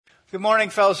Good morning,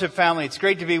 Fellowship family. It's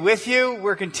great to be with you.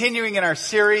 We're continuing in our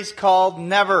series called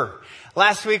Never.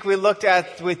 Last week we looked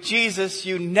at, with Jesus,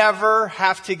 you never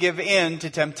have to give in to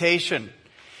temptation.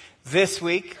 This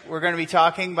week we're going to be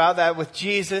talking about that with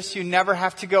Jesus, you never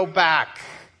have to go back.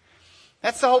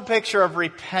 That's the whole picture of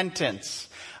repentance.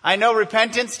 I know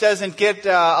repentance doesn't get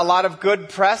a lot of good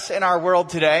press in our world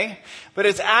today, but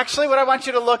it's actually what I want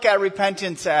you to look at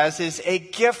repentance as is a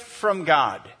gift from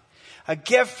God. A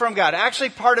gift from God, actually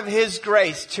part of His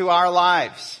grace to our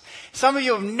lives. Some of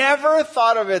you have never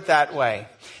thought of it that way.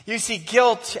 You see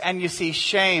guilt and you see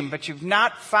shame, but you've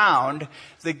not found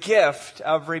the gift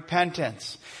of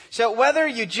repentance. So whether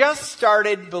you just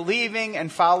started believing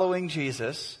and following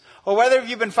Jesus, or whether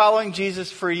you've been following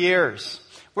Jesus for years,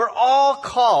 we're all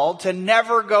called to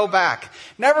never go back.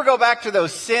 Never go back to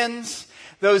those sins,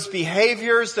 those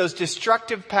behaviors, those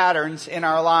destructive patterns in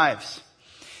our lives.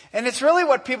 And it's really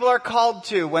what people are called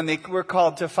to when they were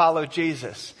called to follow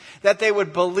Jesus. That they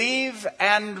would believe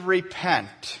and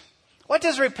repent. What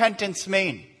does repentance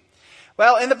mean?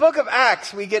 Well, in the book of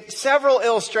Acts, we get several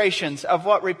illustrations of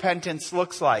what repentance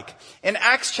looks like. In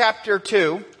Acts chapter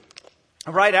 2,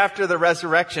 right after the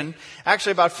resurrection,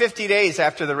 actually about 50 days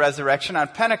after the resurrection on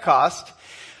Pentecost,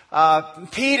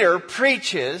 Peter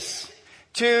preaches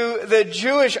to the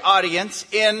Jewish audience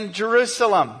in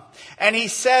Jerusalem. And he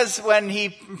says when he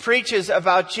preaches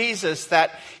about Jesus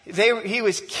that he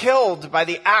was killed by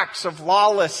the acts of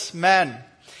lawless men.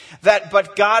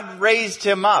 But God raised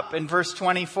him up in verse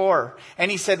 24. And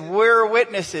he said, we're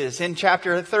witnesses in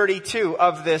chapter 32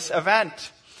 of this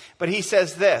event. But he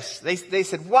says this, they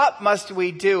said, what must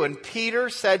we do? And Peter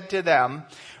said to them,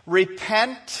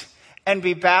 repent and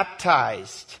be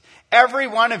baptized, every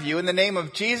one of you, in the name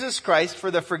of Jesus Christ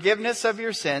for the forgiveness of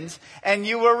your sins, and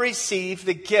you will receive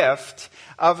the gift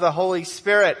of the Holy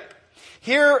Spirit.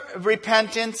 Here,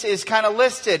 repentance is kind of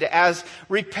listed as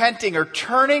repenting or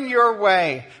turning your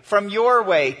way from your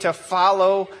way to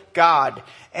follow God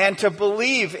and to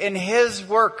believe in His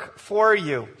work for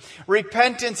you.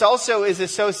 Repentance also is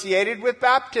associated with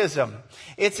baptism.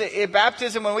 It's a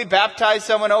baptism when we baptize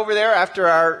someone over there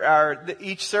after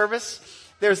each service.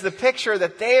 There's the picture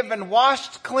that they have been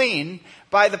washed clean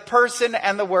by the person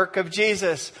and the work of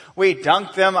Jesus. We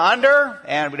dunk them under,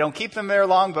 and we don't keep them there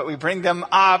long, but we bring them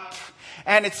up.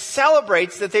 And it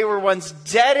celebrates that they were once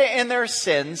dead in their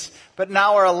sins, but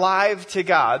now are alive to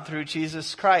God through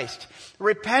Jesus Christ.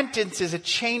 Repentance is a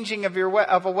changing of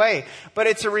a way, but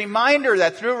it's a reminder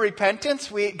that through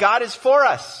repentance, God is for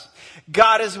us.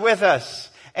 God is with us.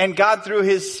 And God, through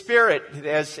His Spirit,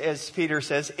 as Peter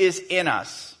says, is in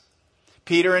us.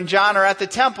 Peter and John are at the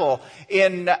temple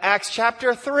in Acts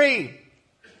chapter 3.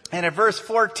 And at verse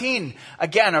 14,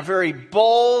 again, a very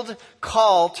bold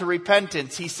call to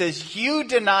repentance. He says, you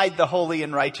denied the holy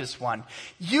and righteous one.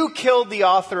 You killed the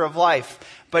author of life,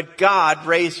 but God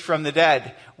raised from the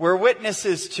dead. We're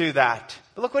witnesses to that.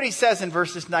 But look what he says in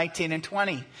verses 19 and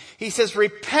 20. He says,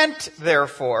 repent,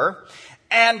 therefore,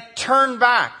 and turn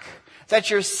back, that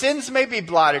your sins may be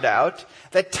blotted out,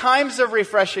 that times of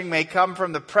refreshing may come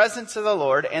from the presence of the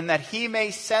Lord, and that He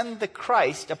may send the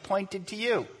Christ appointed to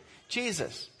you,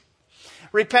 Jesus.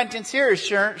 Repentance here is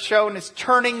shown as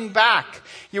turning back.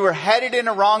 You were headed in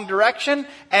a wrong direction,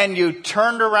 and you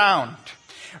turned around.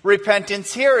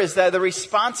 Repentance here is that the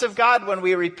response of God when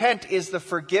we repent is the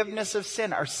forgiveness of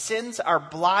sin. Our sins are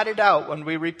blotted out when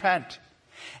we repent.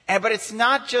 But it's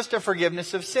not just a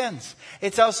forgiveness of sins.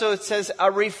 It's also, it says,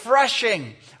 a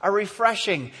refreshing.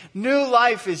 New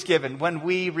life is given when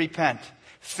we repent.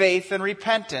 Faith and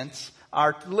repentance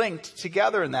are linked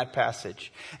together in that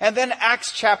passage. And then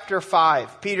Acts chapter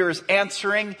 5. Peter is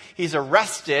answering. He's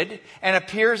arrested and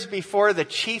appears before the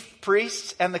chief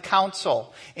priests and the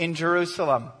council in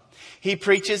Jerusalem. He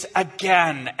preaches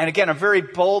again and again, a very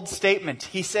bold statement.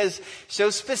 He says,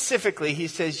 so specifically, he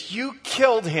says, you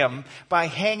killed him by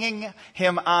hanging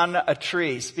him on a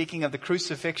tree. Speaking of the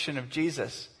crucifixion of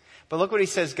Jesus. But look what he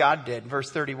says God did. Verse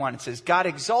 31, it says, God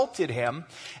exalted him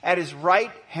at His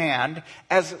right hand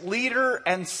as leader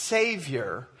and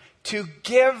savior to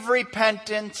give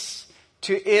repentance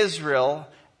to Israel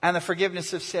and the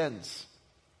forgiveness of sins.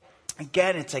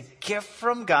 Again, it's a gift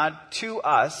from God to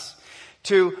us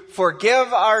to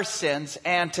forgive our sins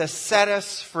and to set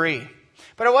us free.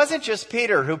 But it wasn't just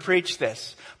Peter who preached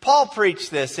this. Paul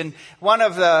preached this, and one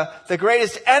of the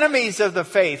greatest enemies of the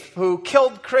faith who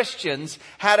killed Christians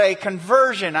had a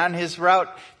conversion on his route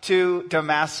to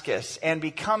Damascus and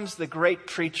becomes the great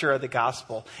preacher of the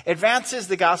gospel. Advances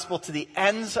the gospel to the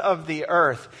ends of the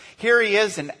earth. Here he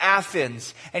is in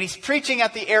Athens, and he's preaching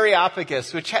at the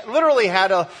Areopagus, which literally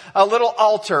had a little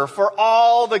altar for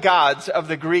all the gods of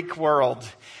the Greek world.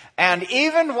 And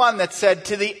even one that said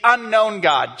to the unknown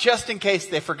God, just in case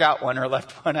they forgot one or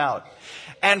left one out.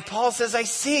 And Paul says, I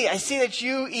see that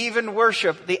you even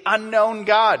worship the unknown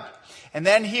God. And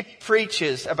then he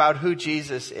preaches about who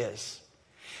Jesus is.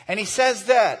 And he says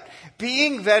that,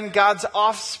 being then God's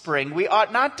offspring, we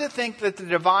ought not to think that the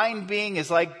divine being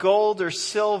is like gold or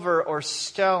silver or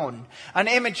stone, an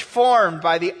image formed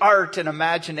by the art and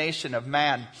imagination of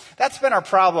man. That's been our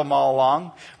problem all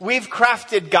along. We've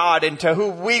crafted God into who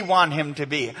we want him to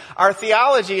be. Our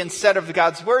theology, instead of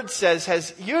God's word says,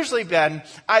 has usually been,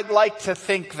 I'd like to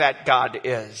think that God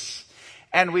is.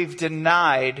 And we've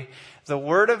denied the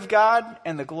word of God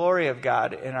and the glory of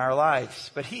God in our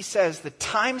lives. But he says the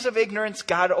times of ignorance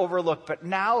God overlooked, but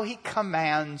now he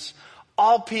commands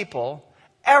all people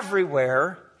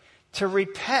everywhere to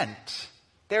repent.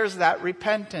 There's that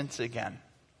repentance again.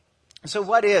 So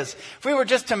what is? If we were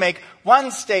just to make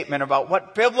one statement about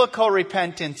what biblical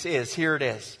repentance is, here it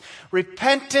is.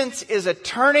 Repentance is a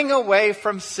turning away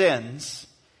from sins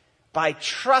by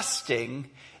trusting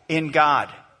in God.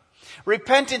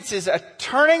 Repentance is a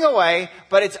turning away,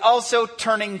 but it's also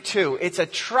turning to. It's a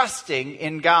trusting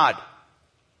in God.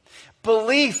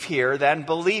 Belief here, then,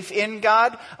 belief in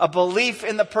God, a belief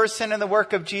in the person and the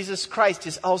work of Jesus Christ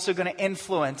is also going to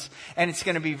influence, and it's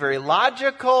going to be very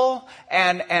logical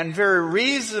and very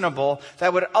reasonable.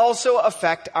 That would also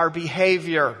affect our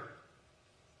behavior.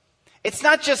 It's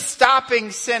not just stopping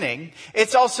sinning,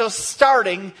 it's also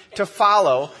starting to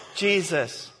follow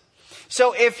Jesus.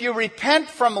 So if you repent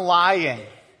from lying,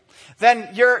 then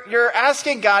you're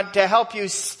asking God to help you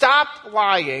stop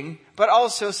lying, but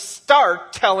also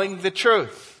start telling the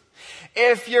truth.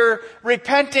 If you're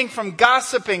repenting from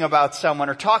gossiping about someone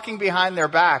or talking behind their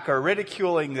back or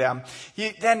ridiculing them,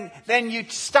 then you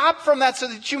stop from that so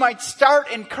that you might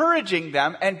start encouraging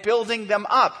them and building them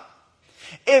up.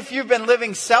 If you've been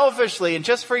living selfishly and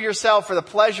just for yourself, for the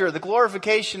pleasure, the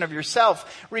glorification of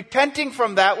yourself, repenting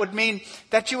from that would mean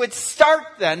that you would start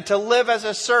then to live as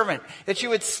a servant, that you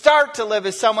would start to live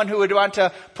as someone who would want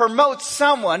to promote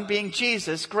someone, being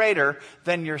Jesus, greater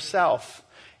than yourself.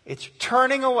 It's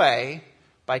turning away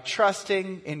by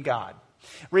trusting in God.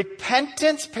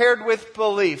 Repentance paired with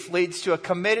belief leads to a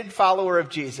committed follower of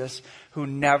Jesus who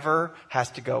never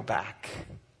has to go back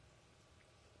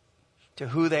to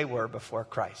who they were before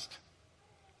Christ.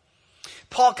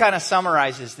 Paul kind of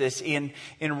summarizes this in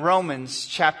Romans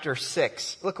chapter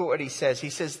 6. Look at what he says. He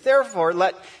says, therefore,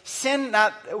 let sin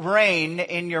not reign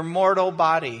in your mortal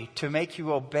body to make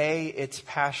you obey its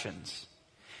passions.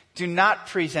 Do not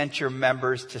present your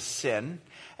members to sin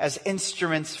as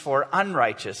instruments for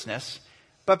unrighteousness,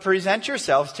 but present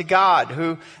yourselves to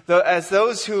God, as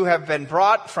those who have been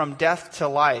brought from death to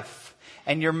life,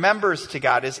 and your members to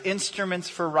God as instruments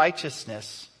for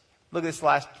righteousness. Look at this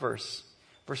last verse,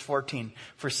 verse 14.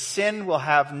 For sin will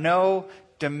have no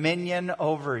dominion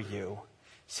over you,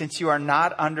 since you are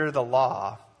not under the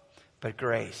law, but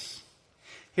grace.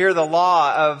 Here the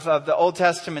law of the Old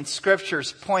Testament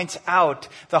scriptures points out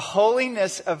the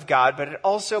holiness of God, but it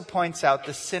also points out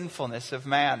the sinfulness of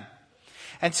man.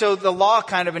 And so the law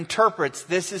kind of interprets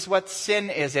this is what sin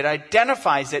is. It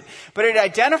identifies it, but it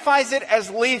identifies it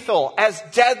as lethal, as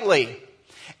deadly.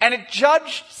 And it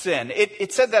judged sin.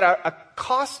 It said that a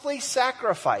costly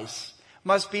sacrifice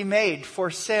must be made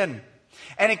for sin.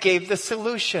 And it gave the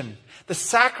solution, the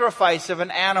sacrifice of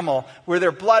an animal where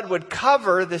their blood would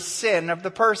cover the sin of the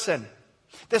person.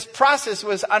 This process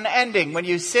was unending. When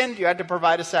you sinned, you had to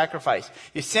provide a sacrifice.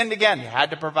 You sinned again, you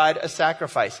had to provide a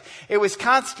sacrifice. It was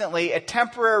constantly a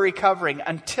temporary covering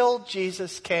until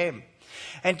Jesus came.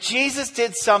 And Jesus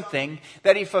did something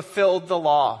that he fulfilled the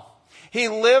law. He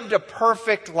lived a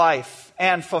perfect life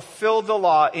and fulfilled the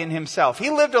law in himself. He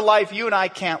lived a life you and I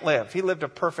can't live. He lived a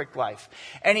perfect life.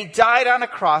 And he died on a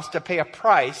cross to pay a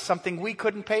price, something we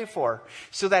couldn't pay for,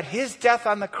 so that his death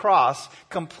on the cross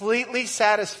completely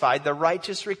satisfied the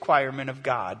righteous requirement of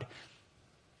God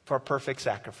for a perfect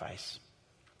sacrifice.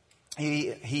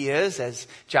 He is, as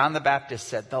John the Baptist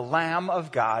said, the Lamb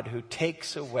of God who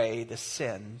takes away the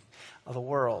sin of the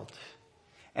world.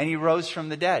 And he rose from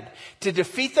the dead to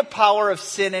defeat the power of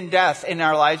sin and death in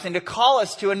our lives and to call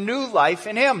us to a new life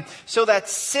in him so that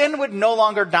sin would no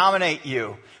longer dominate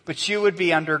you, but you would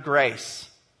be under grace.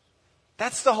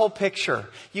 That's the whole picture.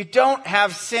 You don't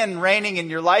have sin reigning in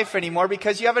your life anymore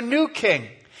because you have a new king.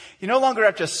 You no longer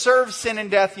have to serve sin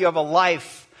and death. You have a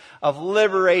life of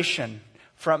liberation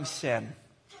from sin.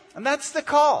 And that's the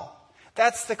call.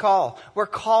 That's the call. We're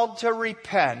called to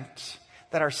repent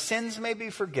that our sins may be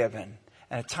forgiven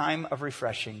and a time of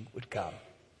refreshing would come.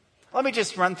 Let me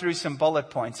just run through some bullet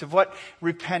points of what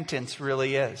repentance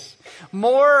really is.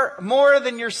 More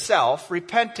than yourself,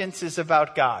 repentance is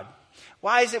about God.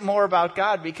 Why is it more about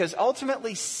God? Because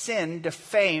ultimately sin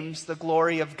defames the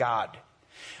glory of God.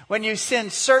 When you sin,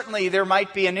 certainly there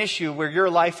might be an issue where your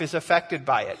life is affected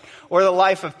by it, or the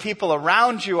life of people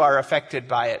around you are affected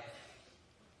by it.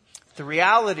 The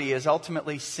reality is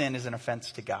ultimately sin is an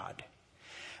offense to God.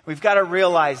 We've got to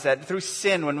realize that through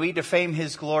sin, when we defame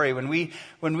His glory, when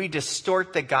we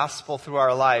distort the gospel through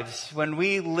our lives, when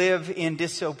we live in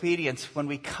disobedience, when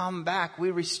we come back,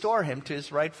 we restore Him to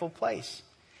His rightful place.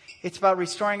 It's about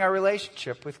restoring our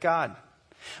relationship with God.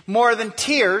 More than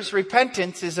tears,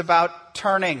 repentance is about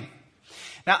turning.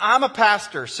 Now, I'm a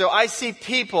pastor, so I see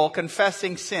people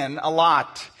confessing sin a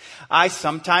lot. I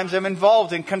sometimes am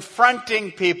involved in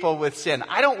confronting people with sin.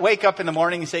 I don't wake up in the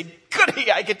morning and say,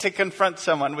 goody, I get to confront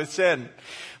someone with sin.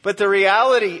 But the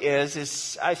reality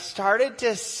is I've started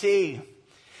to see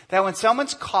that when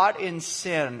someone's caught in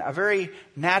sin, a very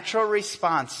natural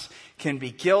response can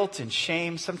be guilt and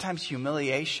shame, sometimes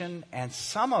humiliation, and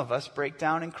some of us break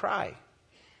down and cry.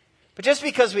 But just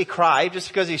because we cry, just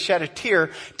because we shed a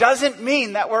tear, doesn't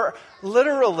mean that we're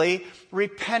literally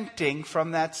repenting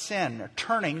from that sin or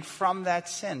turning from that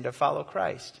sin to follow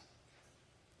Christ.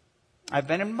 I've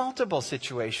been in multiple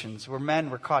situations where men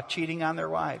were caught cheating on their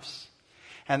wives.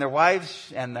 And their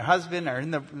wives and their husband are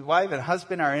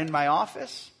in my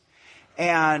office.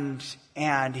 And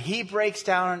he breaks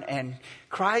down and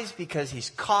cries because he's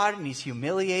caught and he's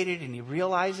humiliated and he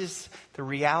realizes the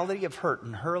reality of hurt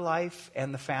in her life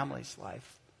and the family's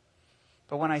life.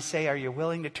 But when I say, are you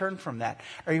willing to turn from that?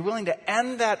 Are you willing to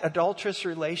end that adulterous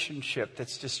relationship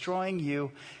that's destroying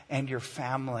you and your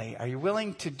family? Are you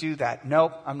willing to do that?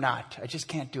 Nope, I'm not. I just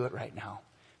can't do it right now.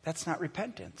 That's not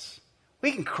repentance.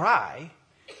 We can cry,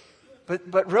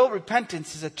 but real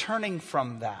repentance is a turning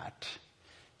from that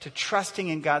to trusting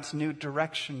in God's new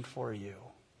direction for you.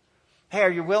 Hey, are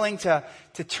you willing to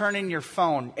turn in your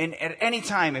phone? And at any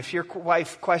time, if your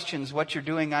wife questions what you're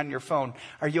doing on your phone,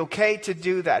 are you okay to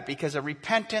do that? Because a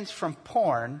repentance from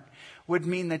porn would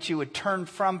mean that you would turn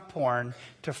from porn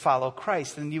to follow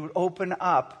Christ. And you would open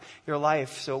up your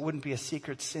life so it wouldn't be a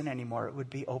secret sin anymore. It would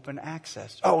be open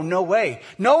access. Oh, no way.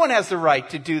 No one has the right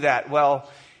to do that. Well,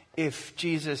 if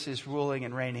Jesus is ruling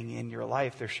and reigning in your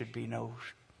life, there should be no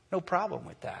problem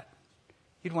with that.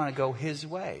 You'd want to go His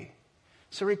way.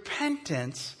 So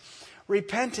repentance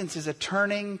is a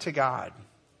turning to God.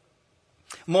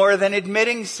 More than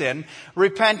admitting sin,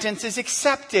 repentance is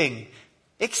accepting.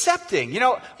 Accepting. You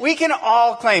know, we can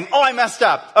all claim, oh, I messed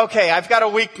up. Okay, I've got a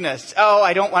weakness. Oh,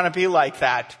 I don't want to be like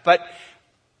that. But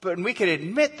we can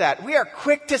admit that. We are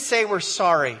quick to say we're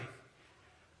sorry.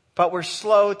 But we're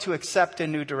slow to accept a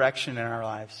new direction in our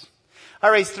lives. I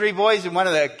raised 3 boys, and one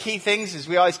of the key things is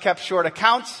we always kept short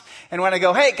accounts. And when I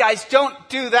go, hey, guys, don't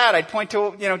do that, I'd point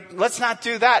to, let's not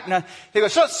do that. And they go,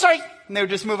 so sorry. And they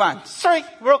would just move on. Sorry,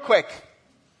 real quick.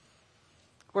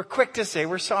 We're quick to say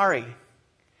we're sorry.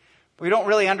 But we don't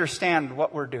really understand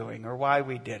what we're doing or why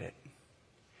we did it.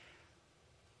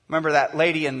 Remember that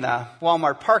lady in the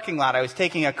Walmart parking lot? I was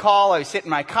taking a call. I was sitting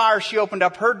in my car. She opened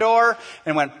up her door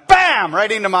and went, bam,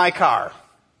 right into my car.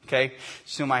 Okay,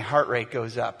 so my heart rate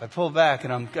goes up. I pull back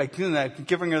and I'm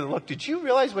giving her the look. Did you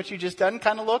realize what you just done?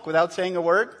 Kind of look without saying a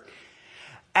word.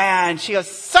 And she goes,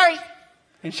 sorry,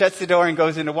 and shuts the door and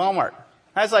goes into Walmart.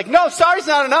 I was like, no, sorry's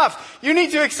not enough. You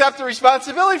need to accept the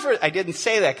responsibility for it. I didn't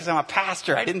say that because I'm a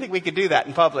pastor. I didn't think we could do that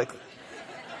in public.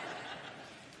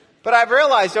 But I've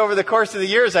realized over the course of the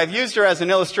years, I've used her as an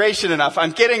illustration enough.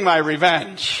 I'm getting my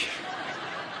revenge.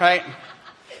 Right?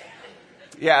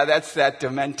 Yeah, that's that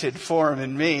demented form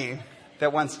in me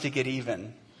that wants to get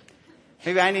even.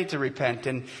 Maybe I need to repent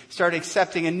and start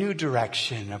accepting a new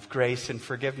direction of grace and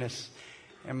forgiveness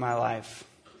in my life.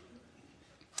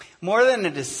 More than a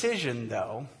decision,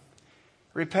 though,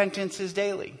 repentance is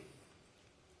daily.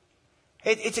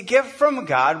 It's a gift from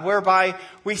God whereby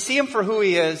we see Him for who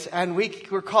He is, and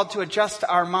we're called to adjust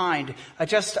our mind,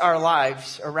 adjust our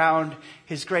lives around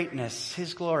His greatness,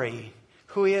 His glory,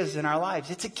 who He is in our lives.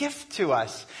 It's a gift to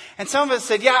us. And some of us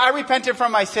said, yeah, I repented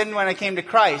from my sin when I came to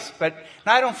Christ, but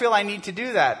I don't feel I need to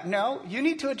do that. No, you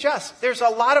need to adjust. There's a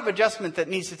lot of adjustment that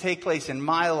needs to take place in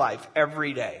my life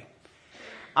every day.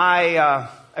 I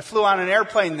I flew on an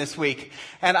airplane this week,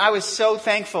 and I was so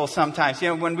thankful sometimes,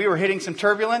 when we were hitting some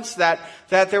turbulence, that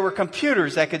there were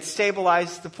computers that could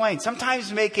stabilize the plane.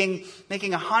 Sometimes making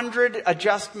 100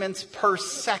 adjustments per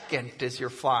second as you're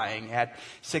flying at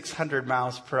 600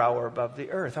 miles per hour above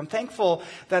the earth. I'm thankful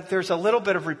that there's a little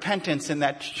bit of repentance in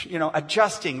that,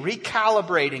 adjusting,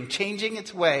 recalibrating, changing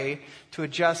its way to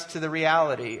adjust to the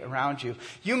reality around you.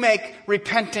 You make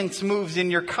repentance moves in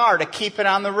your car to keep it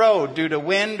on the road due to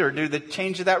wind or due to the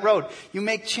change of that road. You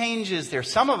make changes there.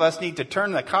 Some of us need to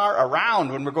turn the car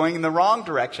around when we're going in the wrong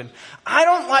direction. I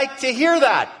don't like to hear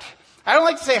that. I don't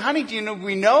like to say, honey,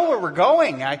 we know where we're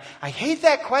going? I hate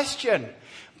that question.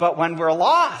 But when we're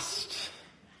lost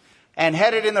and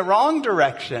headed in the wrong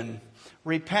direction,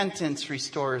 repentance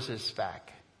restores us back.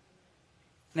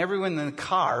 And everyone in the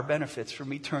car benefits from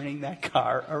me turning that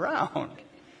car around.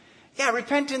 Yeah,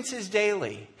 repentance is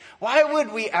daily. Why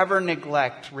would we ever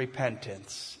neglect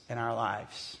repentance in our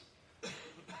lives?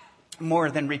 More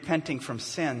than repenting from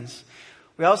sins,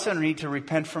 we also need to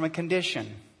repent from a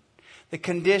condition. The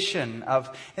condition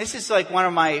of, this is like one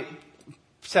of my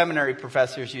seminary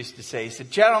professors used to say. He said,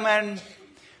 gentlemen,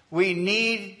 we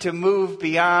need to move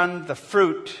beyond the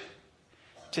fruit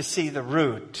to see the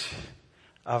root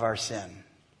of our sin.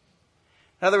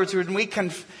 In other words, when we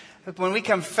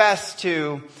confess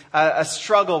to a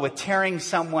struggle with tearing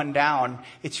someone down,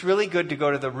 it's really good to go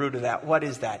to the root of that. What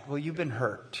is that? Well, you've been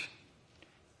hurt.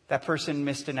 That person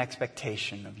missed an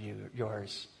expectation of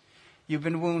yours. You've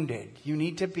been wounded. You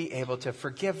need to be able to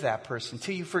forgive that person.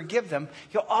 Till you forgive them,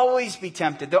 you'll always be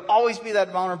tempted. There'll always be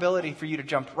that vulnerability for you to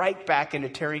jump right back into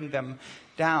tearing them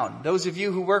down. Those of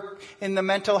you who work in the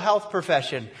mental health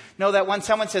profession know that when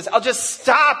someone says, I'll just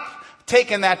stop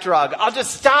taking that drug, I'll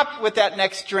just stop with that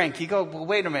next drink, you go, well,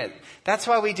 wait a minute. That's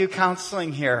why we do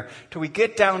counseling here, till we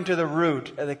get down to the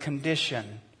root of the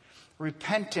condition.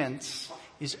 Repentance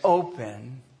is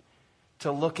open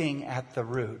to looking at the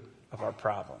root of our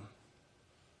problem.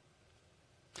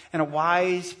 And a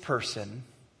wise person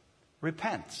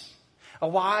repents. A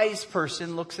wise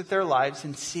person looks at their lives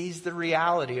and sees the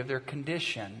reality of their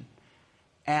condition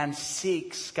and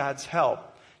seeks God's help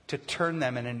to turn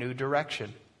them in a new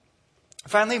direction.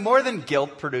 Finally, more than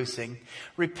guilt producing,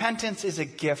 repentance is a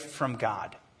gift from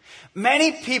God.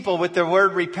 Many people with the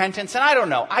word repentance, and I don't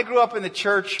know, I grew up in the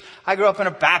church, I grew up in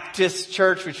a Baptist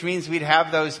church, which means we'd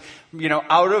have those,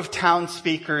 out of town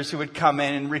speakers who would come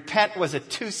in, and repent was a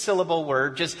 2-syllable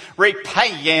word, just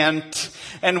repent.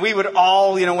 And we would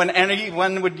all, when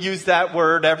anyone would use that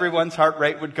word, everyone's heart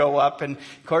rate would go up. And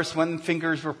of course, when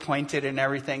fingers were pointed and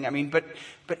everything, but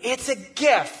it's a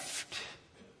gift.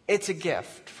 It's a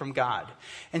gift from God.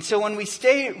 And so when we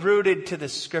stay rooted to the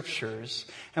scriptures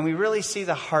and we really see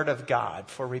the heart of God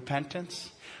for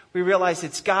repentance, we realize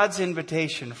it's God's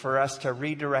invitation for us to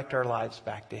redirect our lives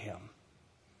back to Him.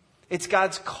 It's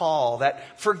God's call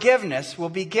that forgiveness will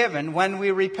be given when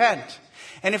we repent.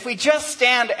 And if we just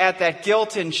stand at that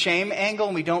guilt and shame angle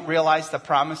and we don't realize the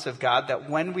promise of God that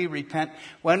when we repent,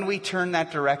 when we turn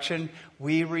that direction,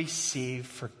 we receive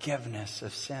forgiveness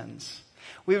of sins.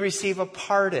 We receive a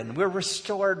pardon. We're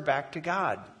restored back to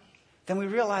God. Then we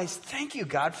realize, thank you,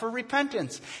 God, for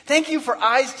repentance. Thank you for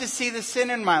eyes to see the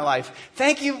sin in my life.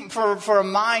 Thank you for a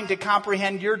mind to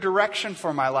comprehend your direction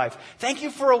for my life. Thank you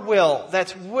for a will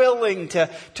that's willing to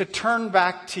turn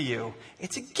back to you.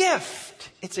 It's a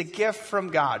gift. It's a gift from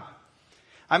God.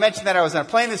 I mentioned that I was on a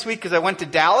plane this week because I went to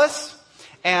Dallas.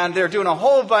 And they're doing a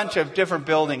whole bunch of different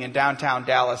building in downtown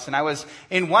Dallas. And I was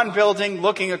in one building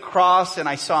looking across, and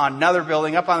I saw another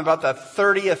building up on about the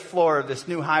 30th floor of this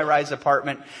new high-rise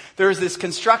apartment. There's this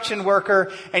construction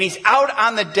worker, and he's out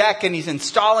on the deck, and he's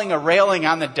installing a railing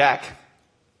on the deck.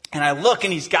 And I look,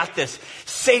 and he's got this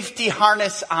safety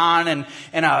harness on and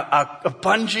a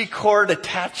bungee cord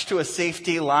attached to a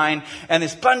safety line. And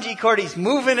this bungee cord, he's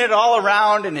moving it all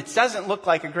around, and it doesn't look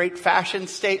like a great fashion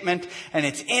statement. And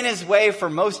it's in his way for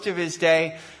most of his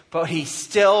day, but he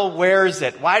still wears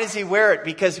it. Why does he wear it?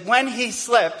 Because when he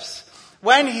slips,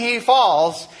 when he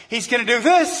falls, he's going to do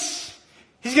this.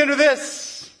 He's going to do this.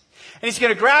 And he's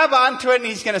going to grab onto it and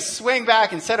he's going to swing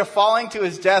back. Instead of falling to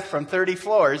his death from 30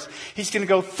 floors, he's going to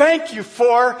go, thank you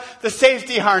for the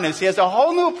safety harness. He has a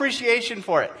whole new appreciation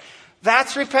for it.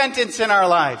 That's repentance in our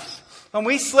lives. When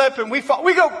we slip and we fall,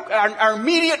 we go, our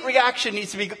immediate reaction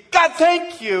needs to be, God,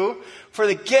 thank you for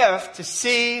the gift to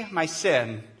see my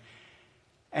sin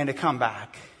and to come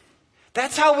back.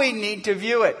 That's how we need to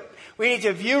view it. We need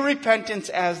to view repentance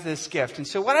as this gift. And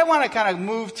so what I want to kind of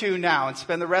move to now and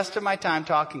spend the rest of my time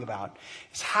talking about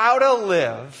is how to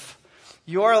live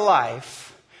your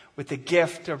life with the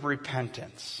gift of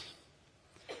repentance.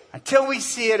 Until we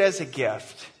see it as a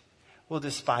gift, we'll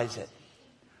despise it.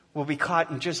 We'll be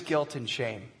caught in just guilt and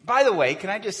shame. By the way, can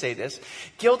I just say this?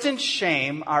 Guilt and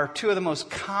shame are two of the most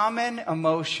common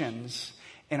emotions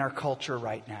in our culture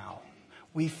right now.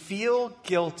 We feel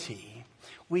guilty.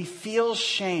 We feel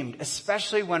shamed,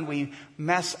 especially when we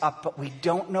mess up, but we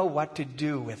don't know what to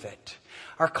do with it.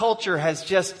 Our culture has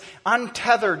just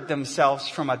untethered themselves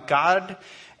from a God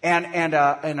and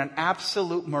an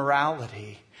absolute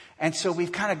morality. And so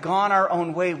we've kind of gone our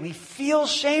own way. We feel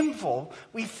shameful.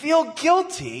 We feel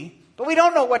guilty, but we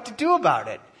don't know what to do about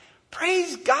it.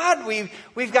 Praise God.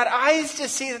 We've got eyes to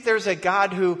see that there's a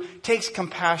God who takes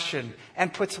compassion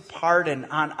and puts a pardon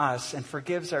on us and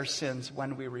forgives our sins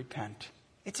when we repent.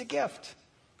 It's a gift.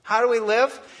 How do we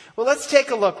live? Well, let's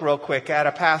take a look real quick at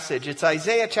a passage. It's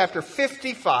Isaiah chapter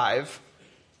 55,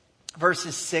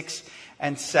 verses 6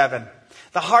 and 7.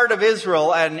 The heart of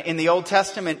Israel, and in the Old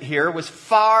Testament here, was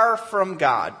far from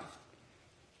God.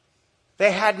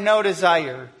 They had no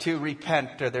desire to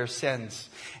repent of their sins.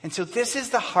 And so this is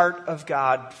the heart of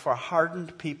God for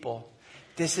hardened people.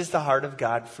 This is the heart of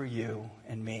God for you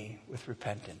and me with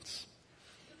repentance.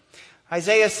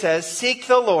 Isaiah says, "Seek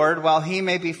the Lord while he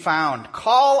may be found.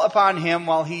 Call upon him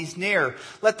while he's near.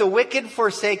 Let the wicked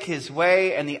forsake his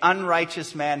way and the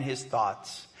unrighteous man his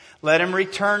thoughts. Let him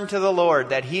return to the Lord,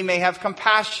 that he may have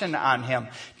compassion on him,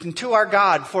 and to our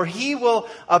God, for he will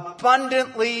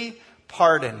abundantly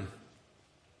pardon."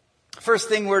 First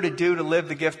thing we're to do to live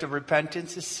the gift of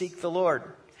repentance is seek the Lord.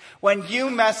 When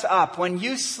you mess up, when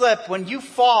you slip, when you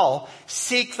fall,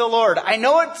 seek the Lord. I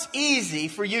know it's easy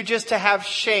for you just to have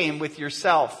shame with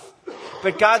yourself.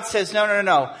 But God says,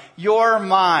 no. You're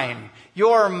mine.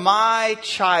 You're my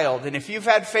child. And if you've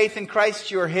had faith in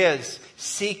Christ, you're his.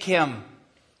 Seek him.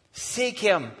 Seek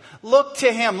him. Look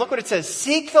to him. Look what it says.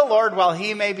 Seek the Lord while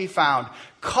he may be found.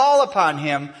 Call upon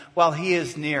him while he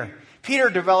is near.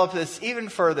 Peter developed this even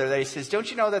further. That he says,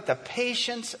 don't you know that the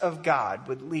patience of God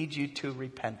would lead you to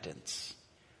repentance?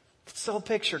 It's the whole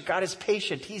picture. God is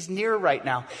patient. He's near right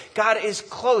now. God is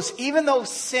close. Even though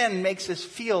sin makes us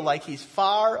feel like he's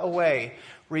far away,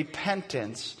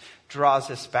 repentance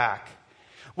draws us back.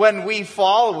 When we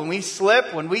fall, when we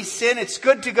slip, when we sin, it's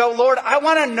good to go, Lord, I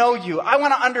want to know you. I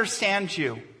want to understand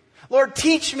you. Lord,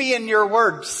 teach me in your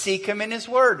word. Seek him in his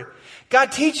word.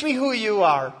 God, teach me who you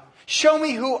are. Show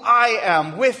me who I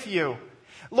am with you.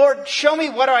 Lord, show me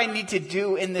what I need to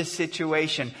do in this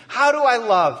situation. How do I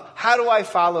love? How do I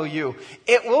follow you?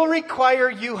 It will require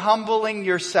you humbling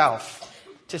yourself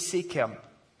to seek him.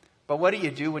 But what do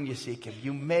you do when you seek him?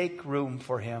 You make room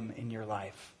for him in your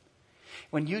life.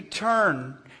 When you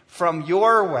turn from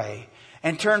your way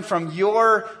and turn from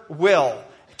your will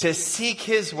to seek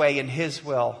his way and his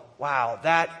will, wow,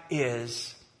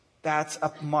 that's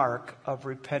a mark of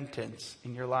repentance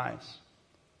in your lives.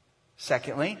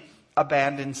 Secondly,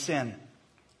 abandon sin.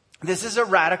 This is a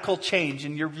radical change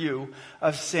in your view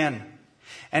of sin.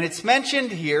 And it's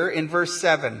mentioned here in verse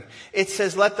 7. It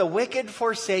says, let the wicked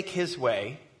forsake his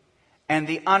way and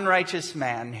the unrighteous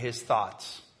man his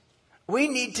thoughts. We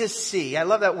need to see, I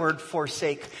love that word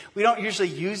forsake. We don't usually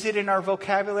use it in our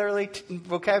vocabulary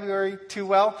too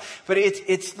well, but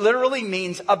it literally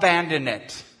means abandon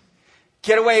it.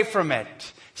 Get away from it.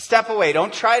 Step away.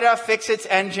 Don't try to fix its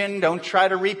engine. Don't try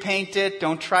to repaint it.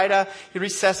 Don't try to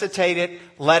resuscitate it.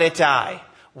 Let it die.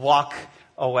 Walk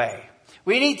away.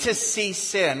 We need to see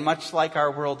sin much like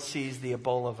our world sees the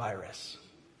Ebola virus.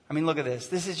 I mean, look at this.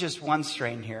 This is just one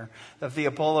strain here of the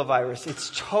Ebola virus.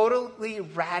 It's totally,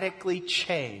 radically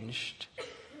changed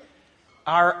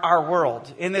our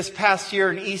world. In this past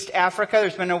year in East Africa,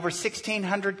 there's been over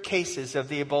 1,600 cases of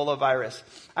the Ebola virus.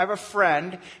 I have a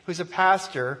friend who's a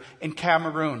pastor in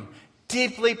Cameroon,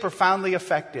 deeply, profoundly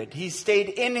affected. He stayed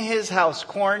in his house,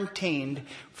 quarantined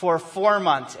for 4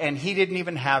 months, and he didn't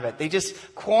even have it. They just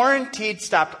quarantined,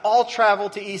 stopped all travel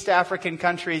to East African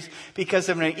countries because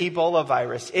of an Ebola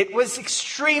virus. It was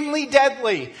extremely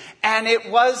deadly, and it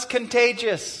was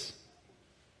contagious.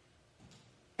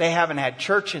 They haven't had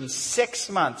church in 6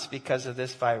 months because of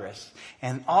this virus.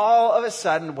 And all of a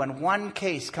sudden, when one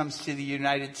case comes to the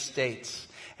United States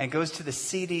and goes to the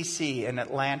CDC in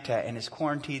Atlanta and is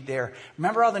quarantined there,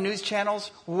 remember all the news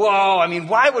channels? Whoa, I mean,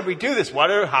 why would we do this?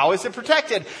 How is it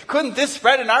protected? Couldn't this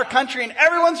spread in our country? And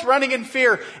everyone's running in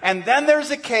fear. And then there's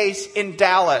a case in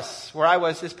Dallas, where I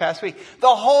was this past week.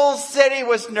 The whole city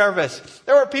was nervous.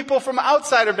 There were people from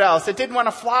outside of Dallas that didn't want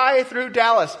to fly through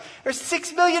Dallas. There's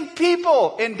 6 million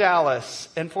people in Dallas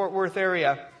and Fort Worth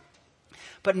area.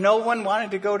 But no one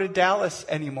wanted to go to Dallas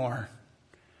anymore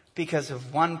because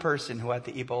of one person who had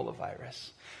the Ebola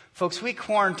virus. Folks, we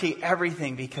quarantine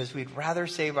everything because we'd rather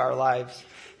save our lives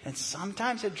and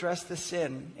sometimes address the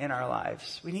sin in our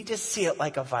lives. We need to see it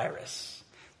like a virus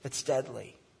that's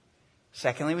deadly.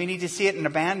 Secondly, we need to see it and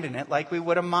abandon it like we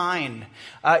would a mine.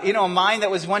 A mine that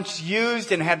was once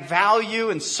used and had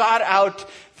value and sought out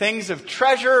things of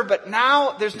treasure, but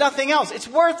now there's nothing else. It's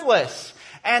worthless.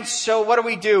 And so what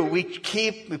do? We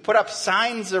put up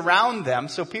signs around them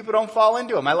so people don't fall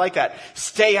into them. I like that.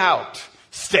 Stay out.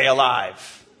 Stay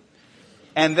alive.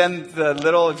 And then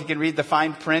if you can read the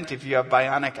fine print, if you have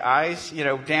bionic eyes,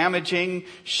 damaging,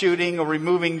 shooting, or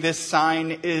removing this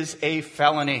sign is a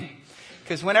felony.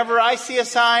 Because whenever I see a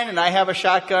sign and I have a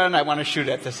shotgun, I want to shoot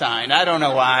at the sign. I don't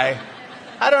know why.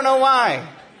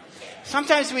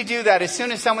 Sometimes we do that. As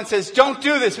soon as someone says, don't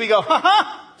do this, we go,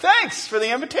 thanks for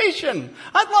the invitation.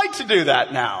 I'd like to do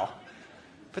that now.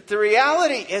 But the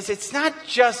reality is it's not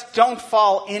just don't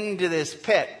fall into this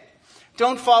pit.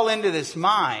 Don't fall into this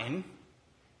mine.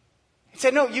 He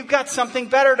said, no, you've got something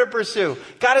better to pursue.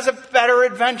 God has a better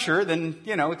adventure than,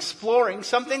 exploring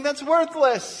something that's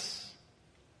worthless.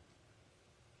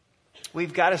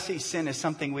 We've got to see sin as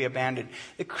something we abandon.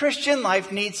 The Christian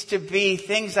life needs to be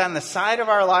things on the side of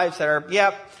our lives that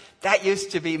are, that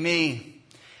used to be me.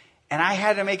 And I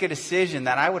had to make a decision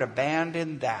that I would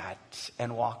abandon that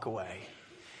and walk away.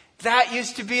 That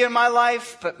used to be in my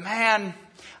life, but man,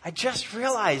 I just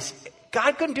realized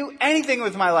God couldn't do anything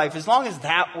with my life as long as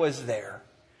that was there.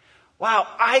 Wow,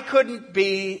 I couldn't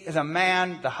be the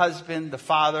man, the husband, the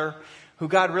father who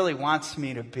God really wants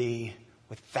me to be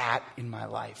with that in my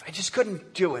life. I just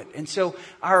couldn't do it. And so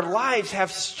our lives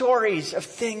have stories of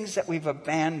things that we've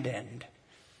abandoned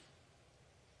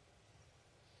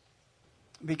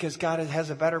because God has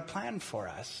a better plan for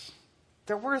us.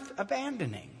 They're worth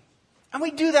abandoning. And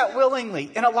we do that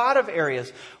willingly in a lot of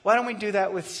areas. Why don't we do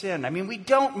that with sin? I mean, we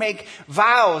don't make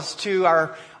vows to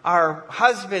our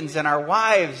husbands and our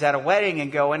wives at a wedding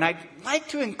and go, and I'd like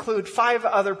to include 5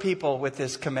 other people with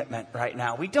this commitment right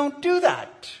now. We don't do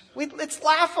that. It's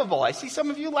laughable. I see some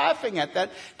of you laughing at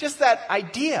that. Just that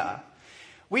idea.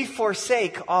 We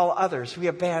forsake all others. We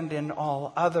abandon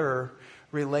all other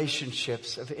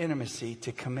relationships of intimacy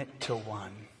to commit to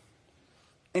one.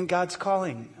 And God's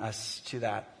calling us to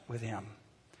that with Him.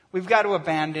 We've got to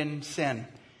abandon sin.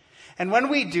 And when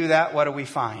we do that, what do we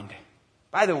find?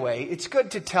 By the way, it's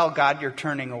good to tell God you're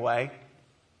turning away.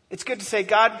 It's good to say,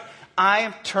 God, I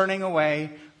am turning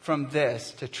away from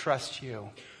this to trust you.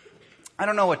 I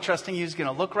don't know what trusting you is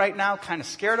going to look right now. Kind of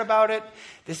scared about it.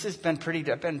 This has been pretty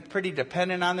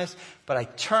dependent on this. But I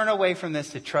turn away from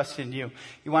this to trust in you.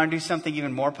 You want to do something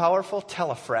even more powerful? Tell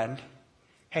a friend.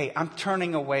 Hey, I'm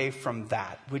turning away from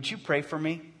that. Would you pray for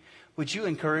me? Would you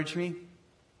encourage me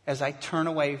as I turn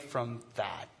away from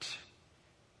that?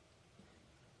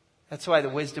 That's why the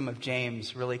wisdom of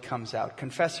James really comes out.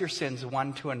 Confess your sins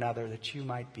one to another that you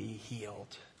might be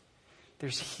healed.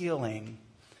 There's healing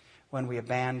when we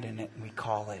abandon it and we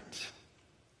call it.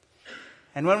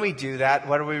 And when we do that,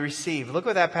 what do we receive? Look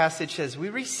what that passage says. We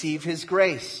receive His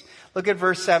grace. Look at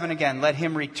verse 7 again. Let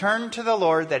him return to the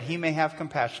Lord that He may have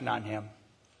compassion on him.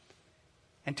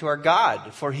 And to our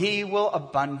God, for He will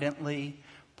abundantly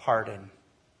pardon.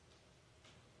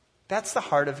 That's the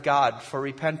heart of God for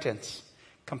repentance.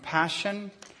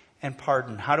 Compassion and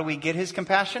pardon. How do we get His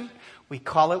compassion? We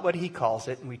call it what He calls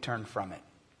it and we turn from it.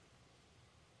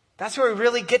 That's where we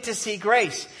really get to see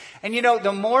grace. And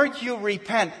the more you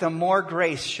repent, the more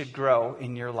grace should grow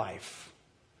in your life.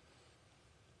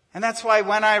 And that's why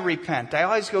when I repent, I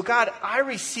always go, God, I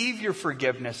receive your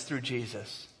forgiveness through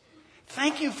Jesus.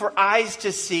 Thank you for eyes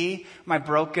to see my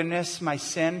brokenness, my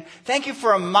sin. Thank you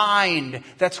for a mind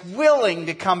that's willing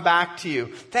to come back to you.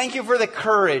 Thank you for the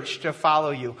courage to follow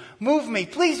you.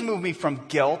 Please move me from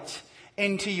guilt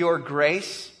into your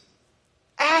grace.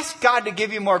 Ask God to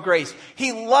give you more grace.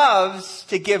 He loves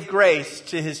to give grace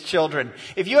to His children.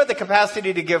 If you had the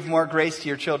capacity to give more grace to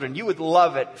your children, you would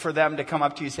love it for them to come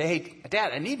up to you and say, hey,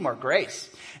 Dad, I need more grace.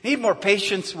 I need more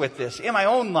patience with this in my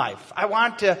own life. I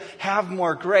want to have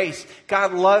more grace.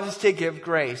 God loves to give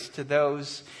grace to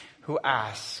those who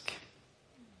ask.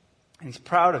 And He's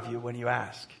proud of you when you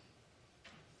ask.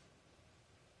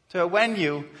 So when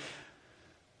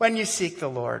you seek the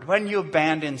Lord, when you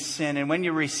abandon sin, and when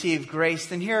you receive grace,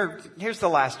 then here's the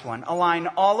last one. Align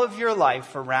all of your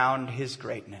life around His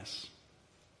greatness.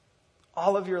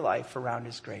 All of your life around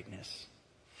His greatness.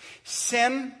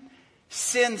 Sin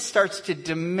starts to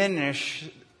diminish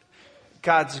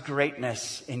God's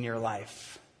greatness in your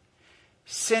life.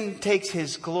 Sin takes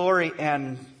His glory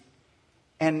and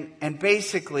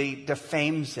basically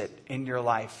defames it in your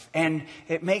life. And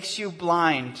it makes you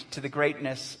blind to the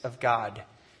greatness of God.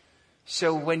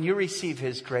 So when you receive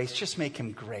his grace, just make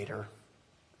him greater.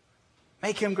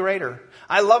 Make him greater.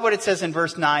 I love what it says in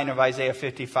verse 9 of Isaiah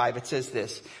 55. It says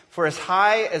this, "For as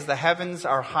high as the heavens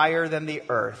are higher than the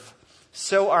earth,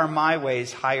 so are my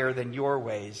ways higher than your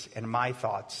ways, and my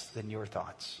thoughts than your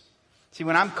thoughts." See,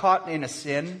 when I'm caught in a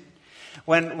sin,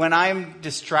 when I'm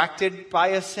distracted by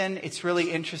a sin, it's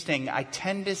really interesting. I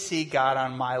tend to see God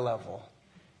on my level.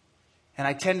 And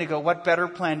I tend to go, what better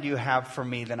plan do you have for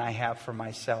me than I have for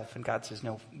myself? And God says,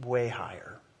 no, way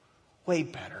higher, way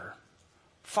better,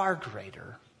 far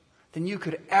greater than you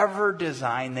could ever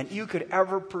design, than you could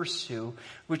ever pursue,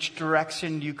 which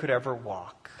direction you could ever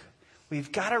walk.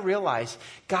 We've got to realize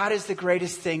God is the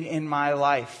greatest thing in my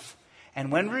life.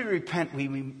 And when we repent, we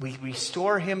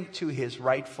restore him to his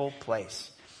rightful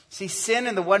place. See, sin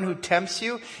and the one who tempts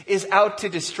you is out to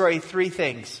destroy three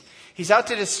things. He's out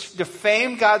to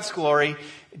defame God's glory,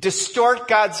 distort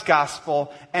God's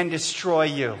gospel, and destroy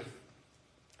you.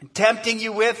 Tempting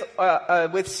you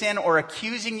with sin or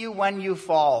accusing you when you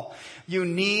fall. You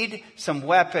need some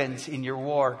weapons in your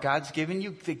war. God's given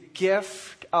you the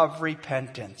gift of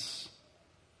repentance.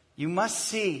 You must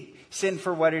see sin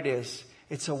for what it is.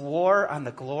 It's a war on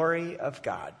the glory of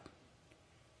God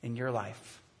in your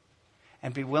life.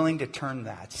 And be willing to turn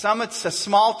that. Some it's a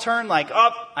small turn like,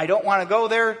 oh, I don't want to go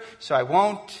there, so I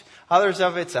won't. Others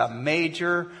of it's a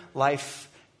major life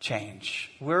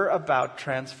change. We're about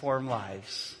transform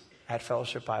lives at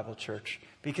Fellowship Bible Church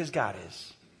because God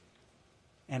is.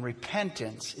 And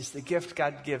repentance is the gift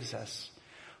God gives us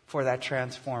for that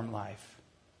transformed life.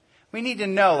 We need to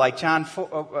know, like 1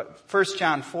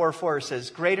 John 4:4 says,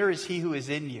 greater is he who is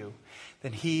in you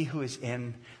than he who is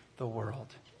in the world.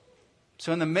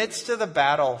 So in the midst of the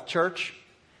battle, church,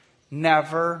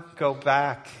 never go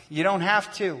back. You don't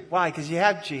have to. Why? Because you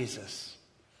have Jesus.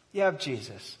 You have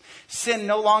Jesus. Sin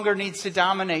no longer needs to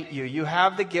dominate you. You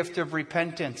have the gift of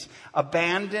repentance.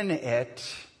 Abandon it.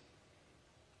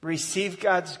 Receive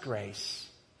God's grace.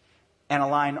 And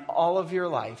align all of your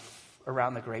life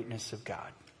around the greatness of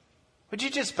God. Would you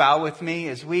just bow with me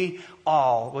as we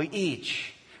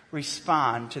each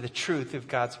respond to the truth of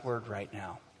God's word right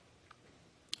now?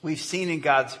 We've seen in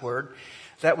God's word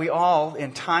that we all,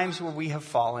 in times where we have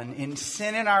fallen, in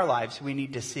sin in our lives, we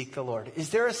need to seek the Lord.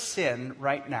 Is there a sin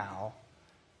right now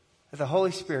that the Holy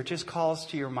Spirit just calls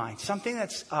to your mind? Something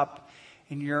that's up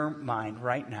in your mind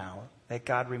right now that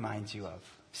God reminds you of.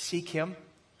 Seek him.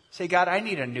 Say, God, I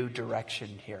need a new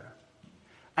direction here.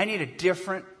 I need a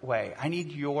different way. I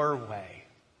need your way.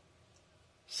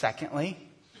 Secondly,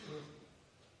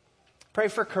 pray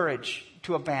for courage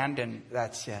to abandon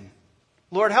that sin.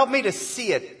 Lord, help me to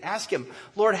see it. Ask him,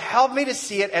 Lord, help me to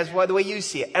see it as the way you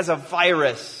see it, as a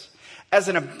virus, as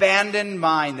an abandoned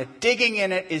mind, that digging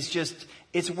in it is just,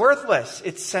 it's worthless.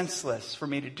 It's senseless for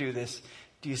me to do this.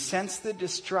 Do you sense the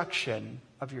destruction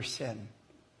of your sin?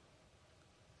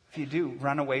 If you do,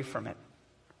 run away from it.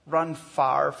 Run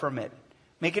far from it.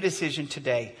 Make a decision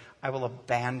today. I will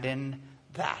abandon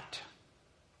that.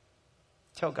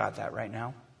 Tell God that right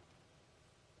now.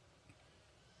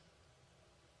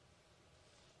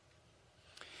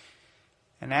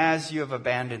 And as you have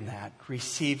abandoned that,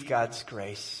 receive God's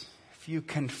grace. If you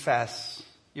confess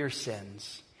your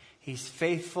sins, he's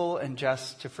faithful and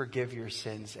just to forgive your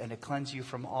sins and to cleanse you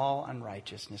from all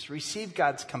unrighteousness. Receive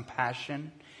God's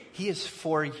compassion. He is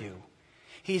for you.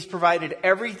 He's provided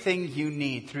everything you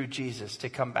need through Jesus to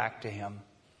come back to him.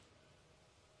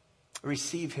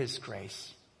 Receive his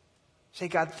grace. Say,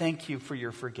 God, thank you for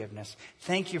your forgiveness.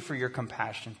 Thank you for your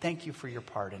compassion. Thank you for your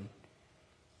pardon.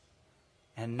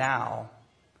 And now,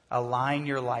 align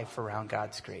your life around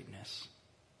God's greatness.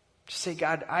 Just say,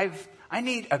 God, I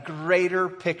need a greater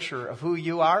picture of who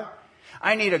you are.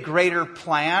 I need a greater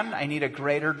plan. I need a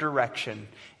greater direction.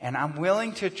 And I'm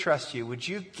willing to trust you. Would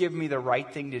you give me the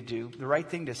right thing to do, the right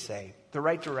thing to say, the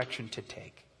right direction to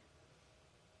take?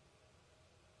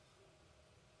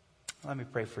 Let me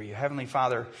pray for you. Heavenly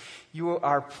Father, you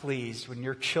are pleased when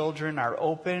your children are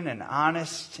open and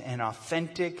honest and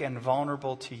authentic and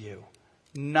vulnerable to you.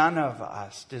 None of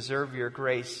us deserve your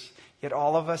grace, yet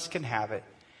all of us can have it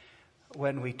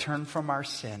when we turn from our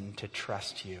sin to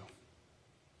trust you.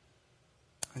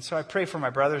 And so I pray for my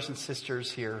brothers and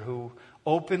sisters here who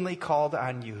openly called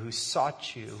on you, who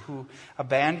sought you, who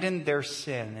abandoned their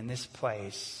sin in this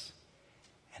place,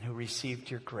 and who received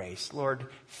your grace. Lord,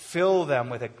 fill them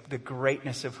with the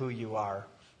greatness of who you are.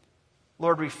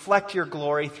 Lord, reflect your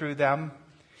glory through them.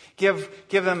 Give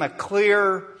them a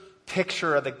clear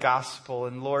picture of the gospel,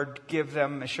 and Lord,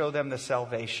 show them the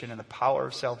salvation and the power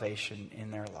of salvation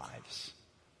in their lives,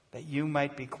 that you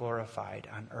might be glorified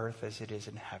on earth as it is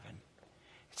in heaven.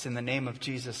 It's in the name of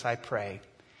Jesus I pray.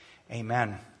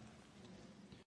 Amen.